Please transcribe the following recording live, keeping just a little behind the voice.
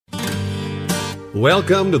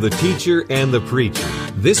Welcome to The Teacher and the Preacher.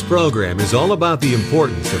 This program is all about the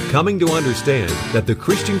importance of coming to understand that the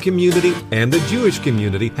Christian community and the Jewish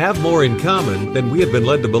community have more in common than we have been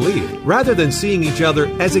led to believe. Rather than seeing each other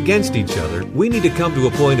as against each other, we need to come to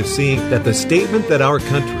a point of seeing that the statement that our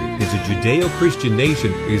country is a Judeo-Christian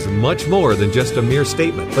nation is much more than just a mere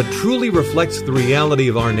statement, but truly reflects the reality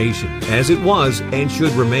of our nation, as it was and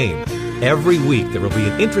should remain. Every week there will be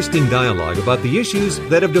an interesting dialogue about the issues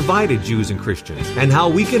that have divided Jews and Christians and how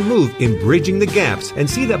we can move in bridging the gaps and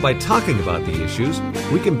see that by talking about the issues,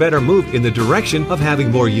 we can better move in the direction of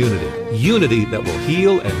having more unity. Unity that will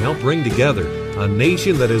heal and help bring together a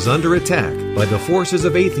nation that is under attack by the forces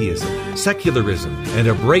of atheism, secularism, and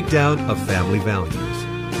a breakdown of family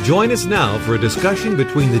values. Join us now for a discussion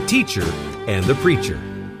between the teacher and the preacher.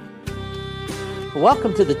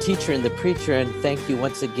 Welcome to The Teacher and the Preacher, and thank you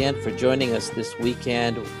once again for joining us this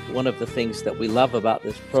weekend. One of the things that we love about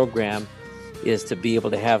this program is to be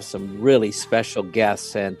able to have some really special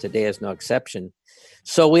guests, and today is no exception.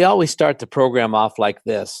 So we always start the program off like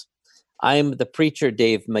this. I'm the preacher,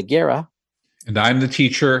 Dave Magera. And I'm the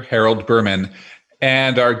teacher, Harold Berman.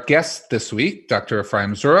 And our guest this week, Dr.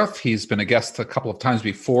 Efraim Zuroff, he's been a guest a couple of times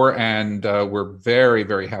before, and we're very,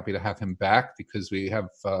 very happy to have him back because we have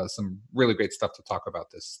some really great stuff to talk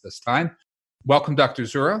about this time. Welcome, Dr.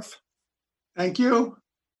 Zuroff. Thank you.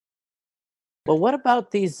 Well, what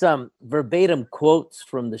about these verbatim quotes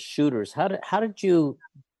from the shooters? How did you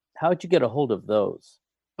get a hold of those?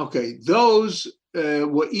 Okay, those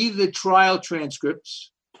were either trial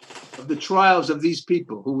transcripts of the trials of these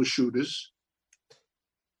people who were shooters,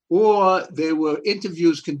 or they were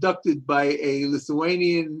interviews conducted by a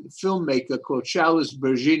Lithuanian filmmaker called Charles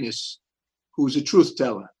Beržinis, who's a truth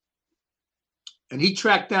teller. And he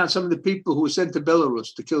tracked down some of the people who were sent to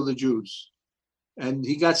Belarus to kill the Jews. And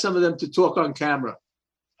he got some of them to talk on camera.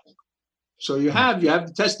 So you have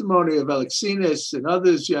the testimony of Alexinas and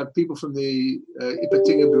others. You have people from the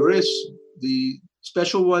Ipatinga Buris, the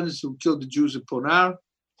special ones who killed the Jews in Ponar.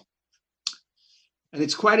 And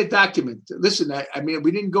it's quite a document. Listen, I mean,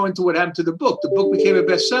 we didn't go into what happened to the book. The book became a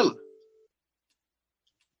bestseller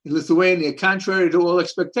in Lithuania, contrary to all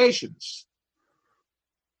expectations.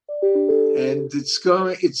 And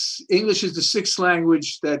English is the sixth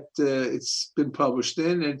language that it's been published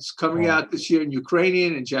in. It's coming out this year in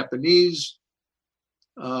Ukrainian and Japanese.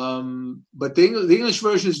 But the English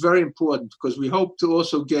version is very important because we hope to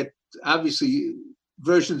also get, obviously,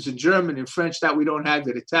 versions in German and French that we don't have,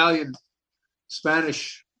 in Italian,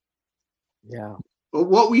 Spanish. Yeah. But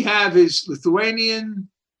what we have is Lithuanian,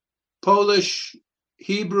 Polish,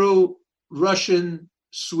 Hebrew, Russian,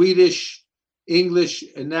 Swedish, English,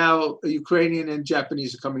 and now Ukrainian and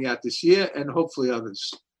Japanese are coming out this year, and hopefully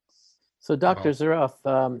others. So, Dr. Zuroff,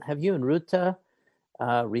 have you and Ruta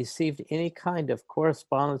received any kind of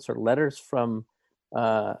correspondence or letters from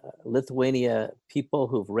Lithuania people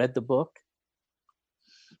who've read the book?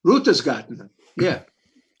 Ruta's gotten them, yeah.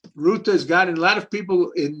 Ruta has gotten a lot of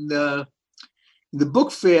people in the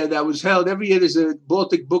book fair that was held every year. There's a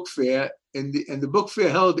Baltic book fair, and the book fair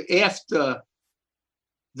held after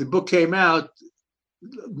the book came out.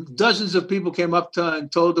 Dozens of people came up to her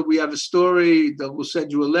and told her, we have a story, that we'll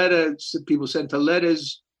send you a letter. People sent her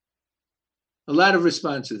letters. A lot of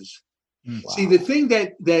responses. Wow. See, the thing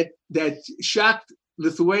that shocked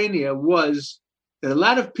Lithuania was that a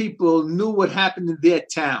lot of people knew what happened in their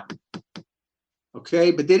town.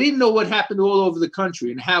 Okay, but they didn't know what happened all over the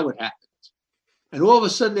country and how it happened. And all of a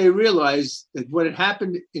sudden they realized that what had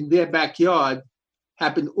happened in their backyard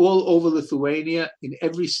happened all over Lithuania in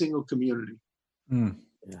every single community.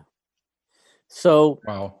 Yeah. So,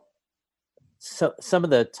 wow. So some of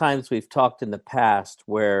the times we've talked in the past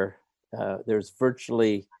where there's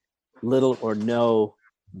virtually little or no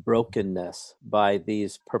brokenness by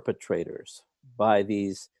these perpetrators, by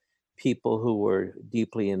these people who were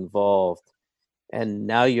deeply involved. And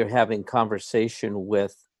now you're having conversation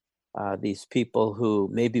with these people who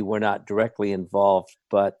maybe were not directly involved,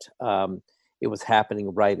 but it was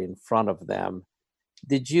happening right in front of them.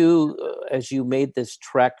 Did you, as you made this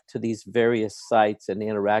trek to these various sites and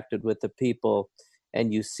interacted with the people,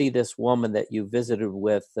 and you see this woman that you visited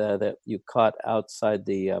with, that you caught outside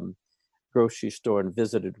the grocery store and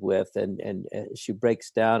visited with, and she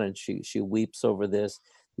breaks down and she weeps over this.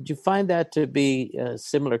 Did you find that to be a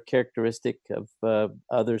similar characteristic of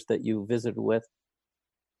others that you visited with?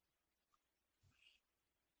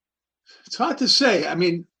 It's hard to say. I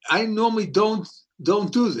mean, I normally don't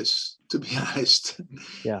do this, to be honest.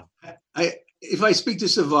 Yeah. If I speak to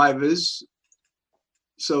survivors,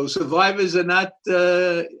 so survivors are not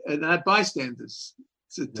bystanders.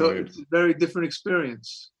 It's a very different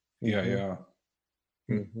experience. Yeah.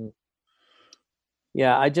 Mm-hmm.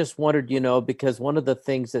 Yeah, I just wondered, because one of the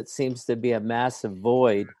things that seems to be a massive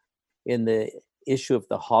void in the issue of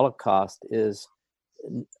the Holocaust is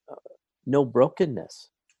no brokenness,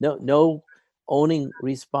 no owning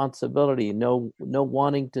responsibility, no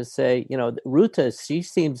wanting to say, Ruta, she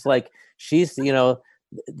seems like she's,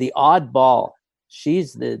 the oddball.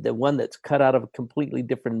 She's the one that's cut out of a completely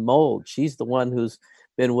different mold. She's the one who's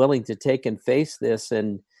been willing to take and face this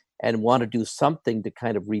and want to do something to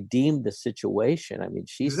kind of redeem the situation. I mean,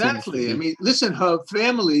 she exactly. seems to be, Listen, her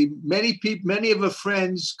family, many of her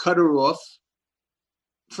friends cut her off.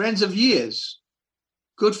 Friends of years,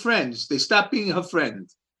 good friends. They stopped being her friend.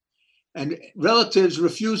 And relatives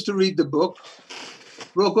refused to read the book,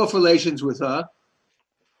 broke off relations with her.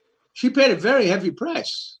 She paid a very heavy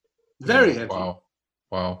price. Very heavy.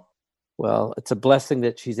 Wow. Well, it's a blessing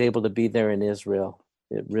that she's able to be there in Israel.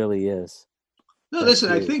 It really is. No,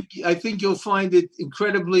 listen, I think you'll find it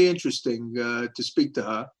incredibly interesting to speak to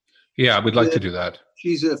her. Yeah, we'd like to do that.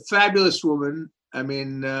 She's a fabulous woman. I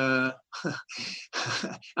mean, I'm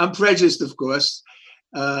prejudiced, of course,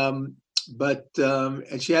 but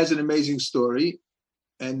and she has an amazing story.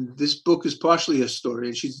 And this book is partially a story.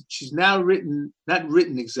 And she's now not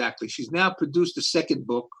written exactly. She's now produced a second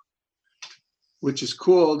book, which is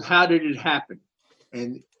called "How Did It Happen?"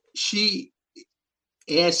 And she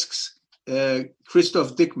asks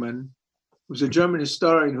Christoph Dickmann, who's a German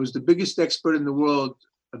historian, who's the biggest expert in the world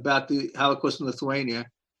about the Holocaust in Lithuania.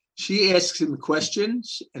 She asks him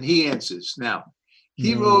questions and he answers. Now,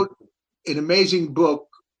 he wrote an amazing book,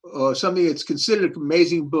 or something that's considered an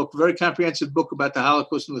amazing book, very comprehensive book about the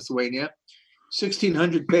Holocaust in Lithuania,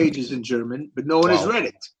 1,600 pages in German, but no one has read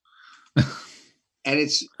it. And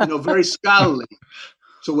it's very scholarly.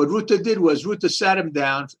 So what Ruta did was Ruta sat him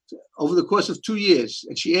down over the course of 2 years,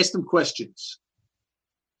 and she asked him questions.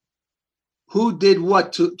 Who did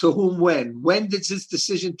what to whom when? When did this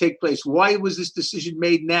decision take place? Why was this decision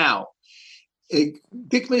made now?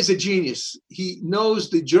 Dickmann is a genius. He knows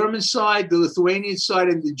the German side, the Lithuanian side,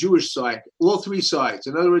 and the Jewish side, all three sides.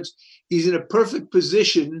 In other words, he's in a perfect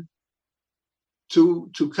position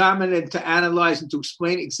to comment and to analyze and to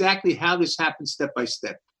explain exactly how this happened step by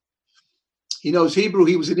step. He knows Hebrew.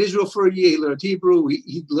 He was in Israel for a year. He learned Hebrew.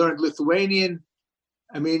 He learned Lithuanian.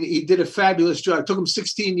 I mean, he did a fabulous job. It took him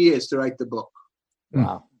 16 years to write the book.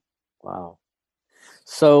 Wow.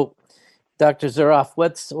 So, Dr. Zuroff,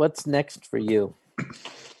 what's next for you?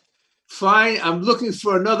 Fine. I'm looking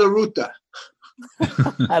for another Ruta.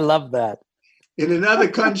 I love that. In another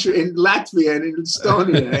country, in Latvia and in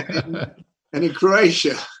Estonia and in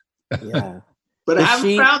Croatia. Yeah. But I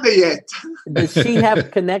haven't found it yet. Does she have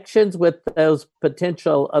connections with those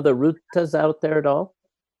potential other Rutas out there at all?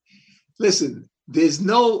 Listen,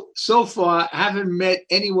 so far, I haven't met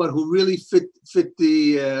anyone who really fit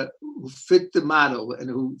the model and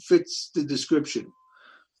who fits the description.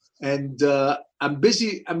 And I'm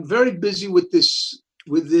busy. I'm very busy with the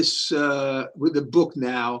book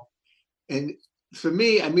now. And for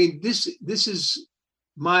me, I mean, this is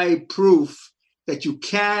my proof that you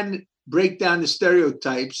can break down the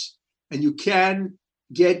stereotypes and you can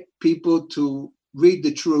get people to read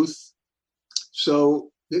the truth. So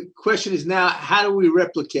the question is now, how do we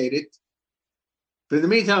replicate it? But in the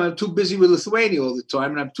meantime, I'm too busy with Lithuania all the time,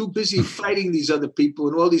 and I'm too busy fighting these other people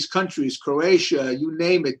in all these countries, Croatia, you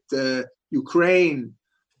name it, Ukraine,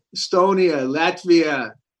 Estonia,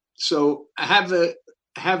 Latvia. So I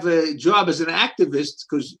have a job as an activist,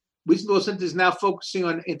 because Wisdom Law Center is now focusing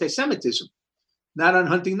on anti-Semitism, not on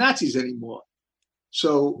hunting Nazis anymore.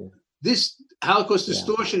 So this Holocaust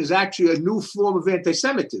distortion is actually a new form of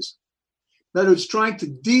anti-Semitism. In other words, trying to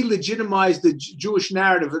delegitimize the Jewish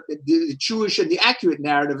narrative, the Jewish and the accurate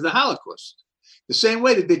narrative of the Holocaust, the same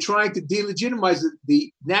way that they're trying to delegitimize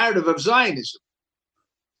the narrative of Zionism.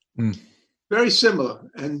 Very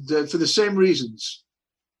similar, and for the same reasons.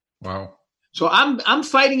 Wow. So I'm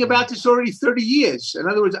fighting about this already 30 years. In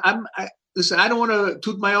other words, listen, I don't want to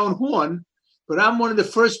toot my own horn, but I'm one of the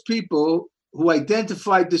first people who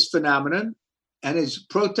identified this phenomenon and has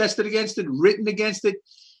protested against it, written against it.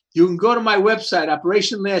 You can go to my website,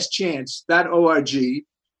 operationlastchance.org,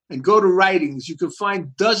 and go to writings. You can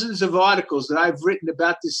find dozens of articles that I've written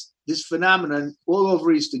about this phenomenon all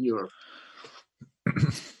over Eastern Europe.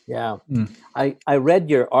 Yeah. I read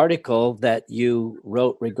your article that you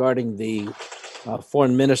wrote regarding the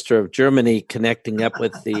foreign minister of Germany connecting up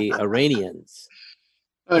with the Iranians.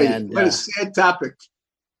 What a sad topic.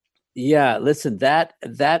 Yeah, listen,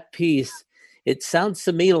 that piece, it sounds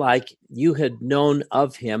to me like you had known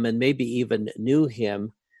of him and maybe even knew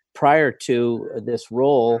him prior to this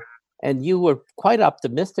role And you were quite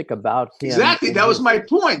optimistic about him. Exactly. That was my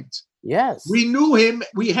point. Yes. We knew him.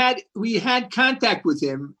 We had contact with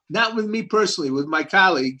him, not with me personally, with my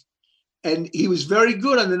colleague. And he was very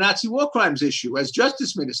good on the Nazi war crimes issue as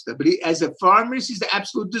justice minister. But as a foreign minister, he's an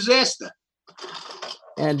absolute disaster.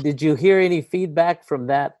 And did you hear any feedback from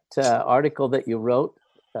that article that you wrote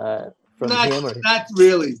from him? Or? Not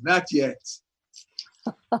really. Not yet.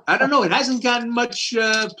 I don't know. It hasn't gotten much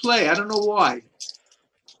play. I don't know why.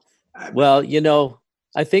 Well, you know,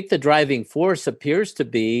 I think the driving force appears to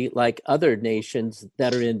be like other nations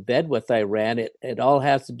that are in bed with Iran. It all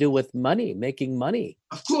has to do with money, making money.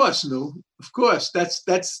 Of course, no. Of course.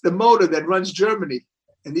 That's the motor that runs Germany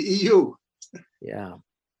and the EU. Yeah.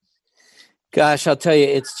 Gosh, I'll tell you,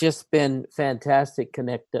 it's just been fantastic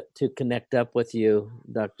to connect up with you,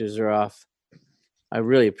 Dr. Zuroff. I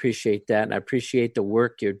really appreciate that, and I appreciate the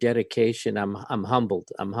work, your dedication. I'm humbled.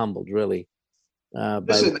 I'm humbled, really.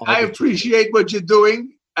 Listen, I appreciate what you're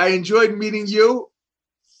doing. I enjoyed meeting you.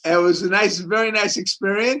 It was a very nice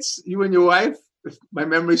experience. You and your wife, if my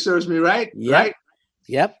memory serves me right. Yep. Right?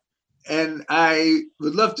 Yep. And I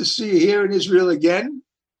would love to see you here in Israel again.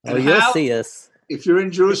 Oh, you'll see us. If you're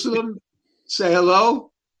in Jerusalem, say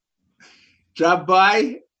hello. Drop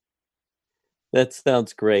by. That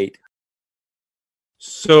sounds great.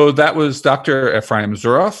 So that was Dr. Efraim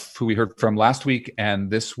Zuroff, who we heard from last week and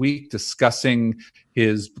this week, discussing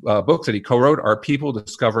his book that he co-wrote, Our People,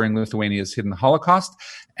 Discovering Lithuania's Hidden Holocaust.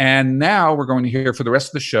 And now we're going to hear for the rest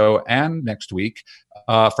of the show and next week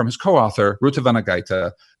from his co-author, Ruta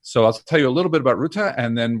Vanagaite. So I'll tell you a little bit about Ruta,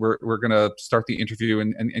 and then we're going to start the interview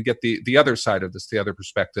and get the other side of this, the other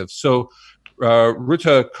perspective. So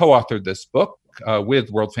Ruta co-authored this book with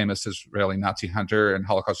world-famous Israeli Nazi hunter and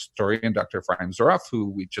Holocaust historian Dr. Efraim Zuroff, who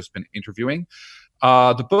we've just been interviewing.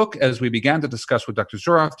 The book, as we began to discuss with Dr.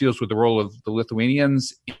 Zuroff, deals with the role of the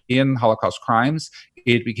Lithuanians in Holocaust crimes.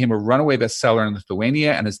 It became a runaway bestseller in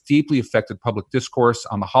Lithuania and has deeply affected public discourse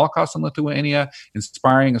on the Holocaust in Lithuania,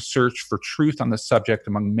 inspiring a search for truth on the subject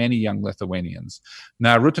among many young Lithuanians.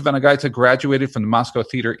 Now, Ruta Vanagaite graduated from the Moscow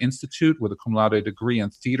Theater Institute with a cum laude degree in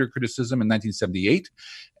theater criticism in 1978,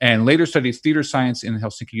 and later studied theater science in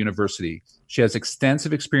Helsinki University. She has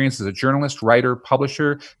extensive experience as a journalist, writer,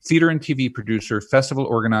 publisher, theater and TV producer, festival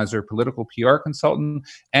organizer, political PR consultant,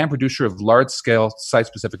 and producer of large-scale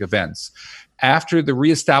site-specific events. After the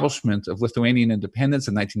reestablishment of Lithuanian independence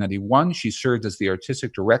in 1991, she served as the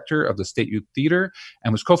artistic director of the State Youth Theater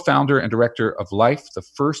and was co-founder and director of Life, the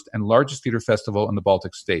first and largest theater festival in the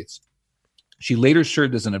Baltic states. She later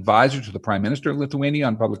served as an advisor to the Prime Minister of Lithuania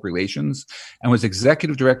on public relations and was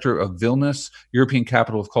executive director of Vilnius, European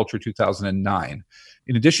Capital of Culture 2009.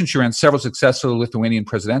 In addition, she ran several successful Lithuanian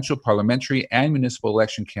presidential, parliamentary, and municipal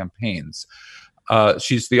election campaigns.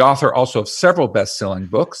 She's the author also of several best-selling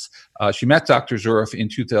books. She met Dr. Zuroff in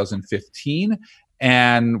 2015,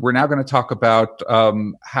 and we're now going to talk about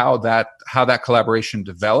how that collaboration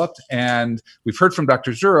developed. And we've heard from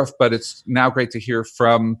Dr. Zuroff, but it's now great to hear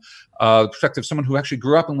from the perspective of someone who actually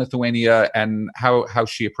grew up in Lithuania and how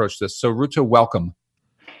she approached this. So, Ruta, welcome.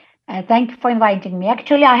 Thank you for inviting me.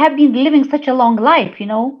 Actually, I have been living such a long life, you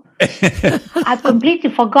know. I've completely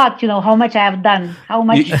forgot, how much I have done, how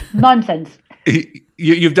much nonsense.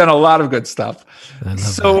 You've done a lot of good stuff.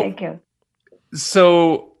 Thank you.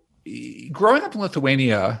 So, growing up in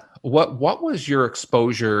Lithuania, what was your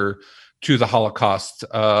exposure to the Holocaust?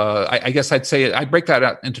 I guess I'd break that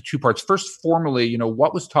out into two parts. First, formally,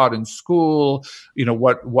 what was taught in school?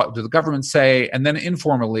 What did the government say? And then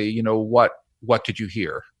informally, what did you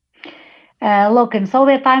hear? Look, in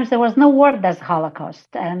Soviet times, there was no word as Holocaust.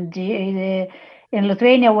 And in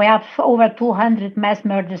Lithuania, we have over 200 mass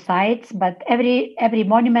murder sites, but every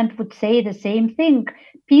monument would say the same thing: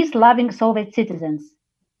 peace-loving Soviet citizens.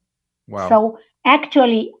 Wow. So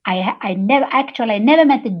actually, I never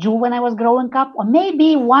met a Jew when I was growing up, or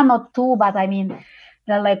maybe one or two, but I mean,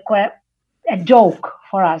 they're like a joke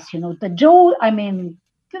for us, The Jew,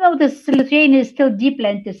 this Lithuania is still deeply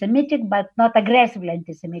anti-Semitic, but not aggressively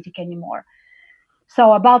anti-Semitic anymore.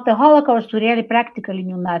 So about the Holocaust, we really practically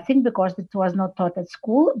knew nothing because it was not taught at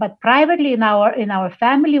school. But privately in our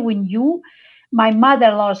family, we knew. My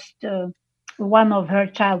mother lost one of her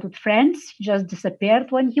childhood friends. He just disappeared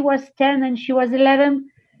when he was 10 and she was 11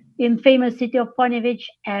 in famous city of Ponevich.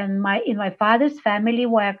 And in my father's family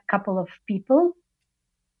were a couple of people,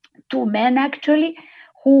 two men actually,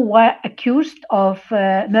 who were accused of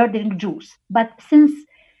murdering Jews. But since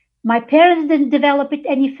my parents didn't develop it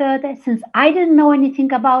any further, since I didn't know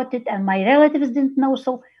anything about it and my relatives didn't know,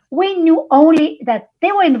 so we knew only that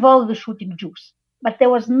they were involved with shooting Jews. But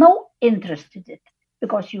there was no interest in it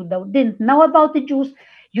because you didn't know about the Jews.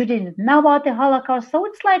 You didn't know about the Holocaust. So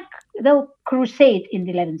it's like the crusade in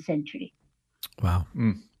the 11th century. Wow.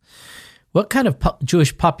 What kind of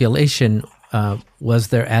Jewish population was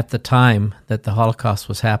there at the time that the Holocaust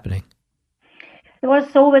was happening? There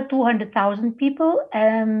was over 200,000 people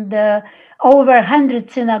and over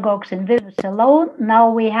 100 synagogues in Vilnius alone.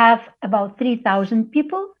 Now we have about 3,000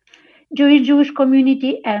 people, Jewish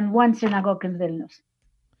community, and one synagogue in Vilnius.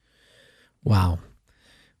 Wow.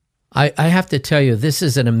 I have to tell you, this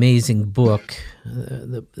is an amazing book.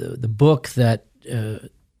 The book that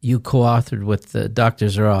you co-authored with Dr.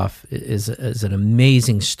 Zuroff is an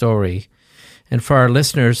amazing story. And for our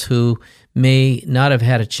listeners who may not have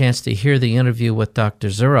had a chance to hear the interview with Dr.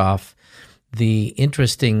 Zuroff, the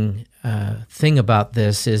interesting thing about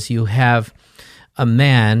this is you have a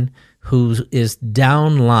man who is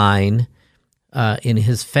downline in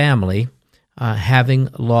his family, having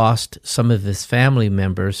lost some of his family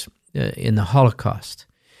members in the Holocaust.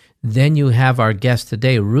 Then you have our guest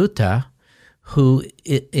today, Ruta, who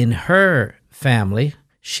in her family,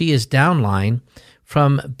 she is downline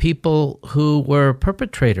from people who were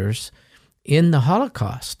perpetrators in the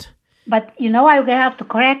Holocaust. But, I have to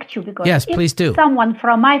correct you because yes, please do. Someone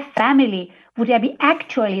from my family would be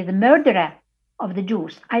actually the murderer of the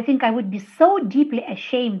Jews, I think I would be so deeply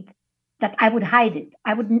ashamed that I would hide it.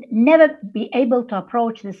 I would never be able to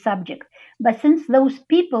approach the subject. But since those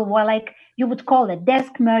people were like, you would call it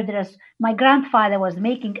desk murderers, my grandfather was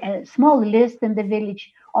making a small list in the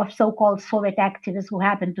village of so-called Soviet activists who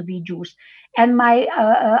happened to be Jews. And my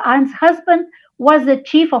aunt's husband was the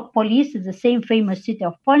chief of police in the same famous city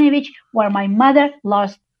of Ponevich, where my mother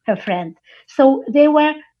lost her friend. So they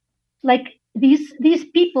were like these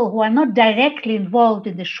people who are not directly involved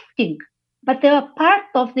in the shooting, but they were part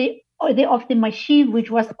of the machine which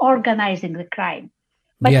was organizing the crime.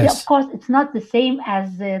 But yes. Of course, it's not the same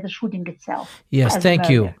as the shooting itself. Yes, thank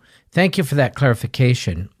you. Thank you for that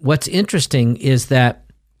clarification. What's interesting is that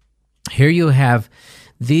here you have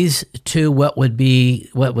these two what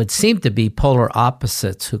would seem to be polar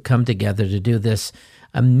opposites who come together to do this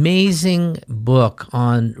amazing book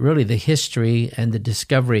on really the history and the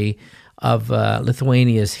discovery of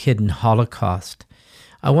Lithuania's hidden Holocaust.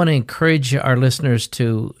 I want to encourage our listeners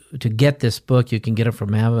to get this book. You can get it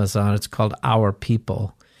from Amazon. It's called Our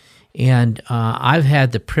People. And I've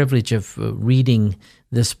had the privilege of reading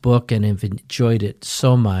this book and have enjoyed it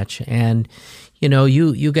so much. And,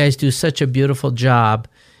 you guys do such a beautiful job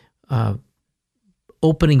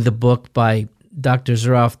opening the book by Dr.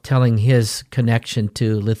 Zuroff telling his connection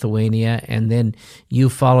to Lithuania, and then you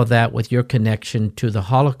follow that with your connection to the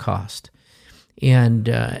Holocaust. And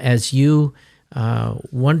as you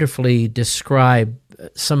wonderfully describe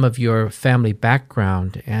some of your family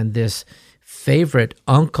background and this favorite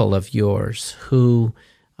uncle of yours who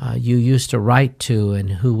you used to write to and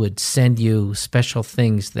who would send you special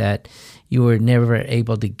things that you were never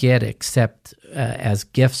able to get except as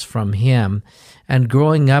gifts from him. And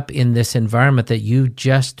growing up in this environment that you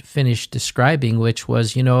just finished describing, which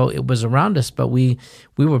was, it was around us, but we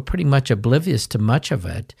were pretty much oblivious to much of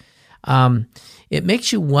it. It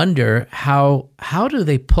makes you wonder how do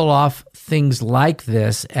they pull off things like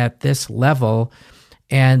this at this level,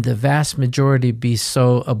 and the vast majority be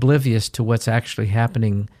so oblivious to what's actually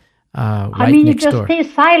happening right next door. You just stay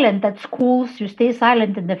silent at schools, you stay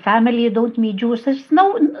silent in the family, you don't meet Jews. There's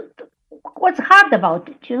what's hard about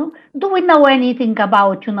it, Do we know anything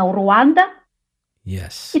about, Rwanda?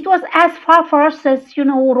 Yes. It was as far for us as,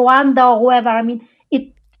 Rwanda or whoever.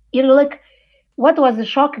 What was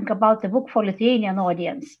shocking about the book for Lithuanian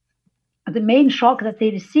audience? The main shock that they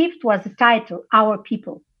received was the title, Our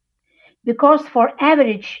People. Because for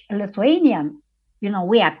average Lithuanian,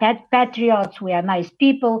 we are patriots, we are nice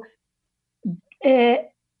people.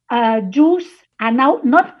 Jews are now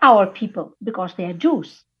not our people because they are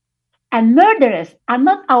Jews. And murderers are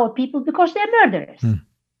not our people because they are murderers.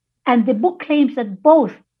 And the book claims that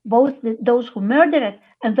both those who murdered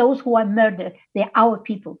and those who are murdered, they are our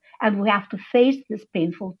people. And we have to face this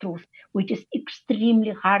painful truth, which is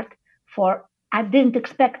extremely hard I didn't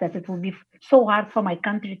expect that it would be so hard for my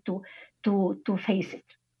country to face it.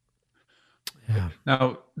 Yeah.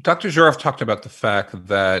 Now, Dr. Zuroff talked about the fact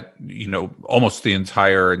that, almost the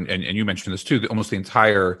entire, and you mentioned this too, almost the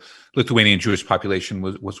entire Lithuanian Jewish population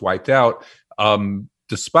was wiped out.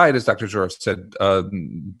 Despite, as Dr. Zuroff said,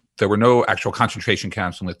 there were no actual concentration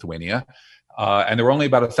camps in Lithuania. And there were only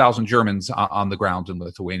about 1,000 Germans on the ground in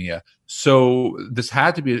Lithuania. So this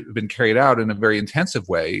had to been carried out in a very intensive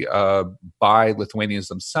way by Lithuanians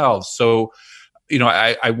themselves. So,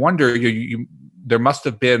 I wonder, there must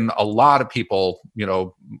have been a lot of people,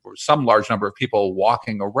 some large number of people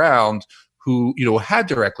walking around who, had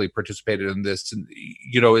directly participated in this? And,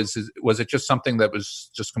 was it just something that was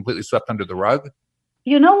just completely swept under the rug?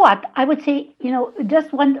 You know what? I would say,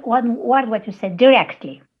 just one word, what you said,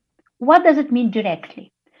 directly. What does it mean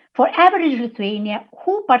directly? For average Lithuania,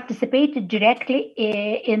 who participated directly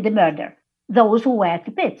in the murder? Those who were at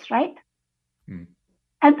the pits, right?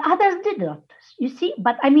 And others did not. You see,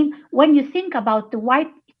 but I mean, when you think about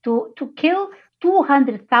to kill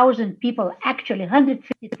 200,000 people, actually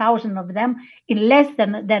 150,000 of them in less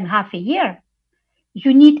than half a year,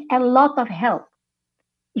 you need a lot of help.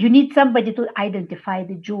 You need somebody to identify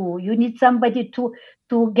the Jew. You need somebody to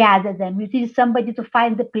gather them. You need somebody to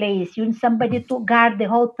find the place. You need somebody to guard the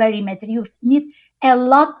whole perimeter. You need a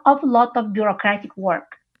lot of bureaucratic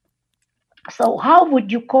work. So how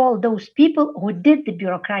would you call those people who did the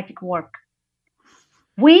bureaucratic work?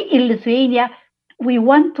 We in Lithuania, I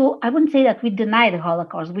wouldn't say that we deny the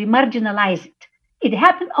Holocaust. We marginalize it. It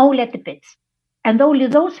happened only at the pits. And only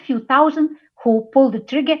those few thousand who pulled the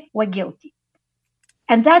trigger were guilty.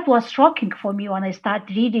 And that was shocking for me when I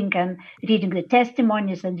started reading the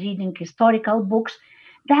testimonies and reading historical books,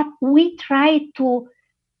 that we try to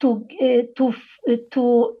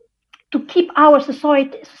keep our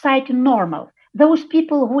society normal. Those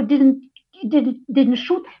people who didn't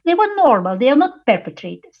shoot, they were normal. They are not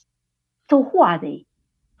perpetrators. So who are they?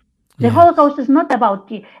 The Holocaust is not about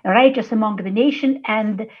the righteous among the nation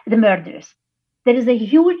and the murderers. There is a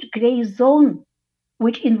huge gray zone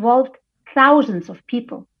which involved thousands of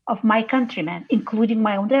people, of my countrymen, including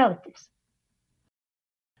my own relatives.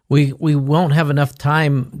 We won't have enough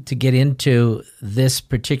time to get into this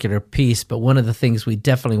particular piece, but one of the things we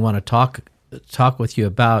definitely want to talk with you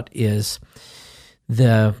about is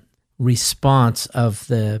the response of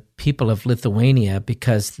the people of Lithuania,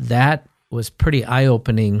 because that was pretty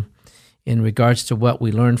eye-opening in regards to what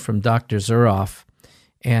we learned from Dr. Zuroff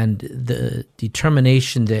and the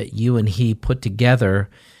determination that you and he put together,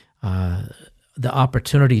 the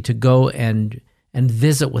opportunity to go and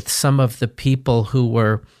visit with some of the people who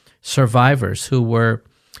were survivors, who were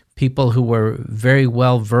people who were very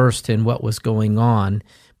well versed in what was going on,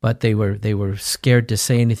 but they were scared to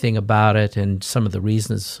say anything about it, and some of the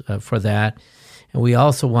reasons for that. And we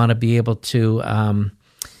also want to be able to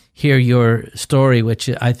hear your story,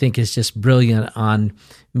 which I think is just brilliant, on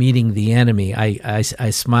meeting the enemy. I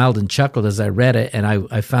smiled and chuckled as I read it, and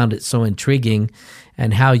I found it so intriguing,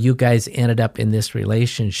 and how you guys ended up in this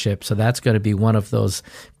relationship. So that's going to be one of those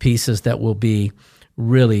pieces that will be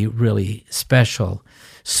really, really special.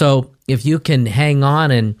 So if you can hang on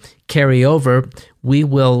and carry over, we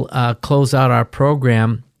will close out our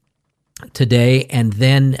program today, and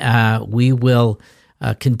then we will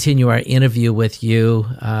continue our interview with you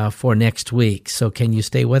for next week. So can you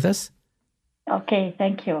stay with us? Okay,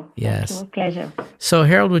 thank you. Yes. Thank you. Pleasure. So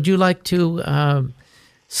Harold, would you like to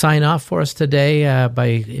sign off for us today by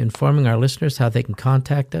informing our listeners how they can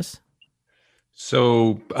contact us?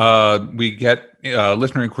 So we get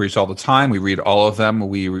listener inquiries all the time. We read all of them.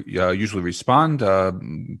 We usually respond.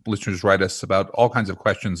 Listeners write us about all kinds of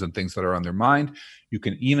questions and things that are on their mind. You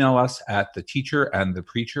can email us at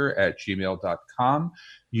theteacherandthepreacher@gmail.com.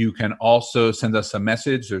 You can also send us a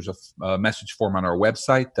message. There's a message form on our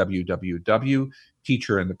website,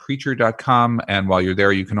 www.teacherandthepreacher.com. And while you're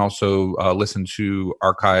there, you can also listen to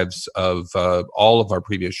archives of all of our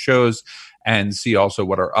previous shows and see also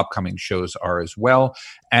what our upcoming shows are as well.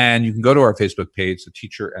 And you can go to our Facebook page, The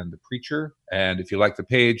Teacher and the Preacher. And if you like the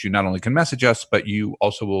page, you not only can message us, but you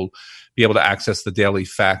also will be able to access the daily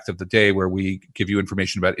fact of the day, where we give you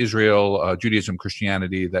information about Israel, Judaism,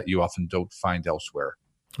 Christianity that you often don't find elsewhere.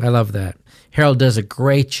 I love that. Harold does a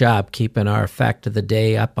great job keeping our fact of the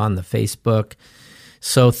day up on the Facebook.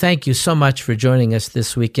 So thank you so much for joining us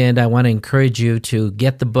this weekend. I want to encourage you to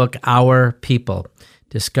get the book, Our People,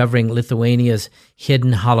 Discovering Lithuania's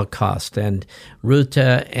Hidden Holocaust. And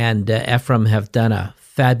Ruta and Efraim have done a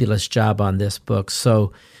fabulous job on this book.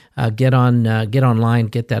 So get online,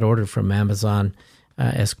 get that ordered from Amazon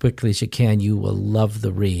as quickly as you can. You will love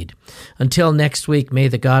the read. Until next week, may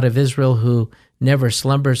the God of Israel, who never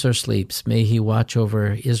slumbers or sleeps, may he watch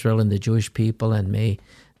over Israel and the Jewish people, and may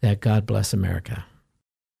that God bless America.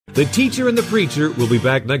 The Teacher and the Preacher will be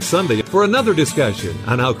back next Sunday for another discussion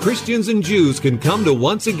on how Christians and Jews can come to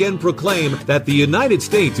once again proclaim that the United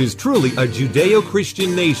States is truly a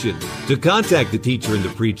Judeo-Christian nation. To contact the Teacher and the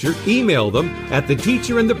Preacher, email them at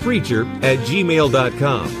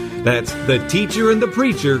theteacherandthepreacher@gmail.com. That's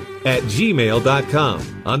theteacherandthepreacher@gmail.com.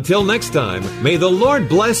 Until next time, may the Lord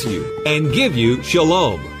bless you and give you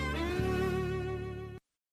shalom.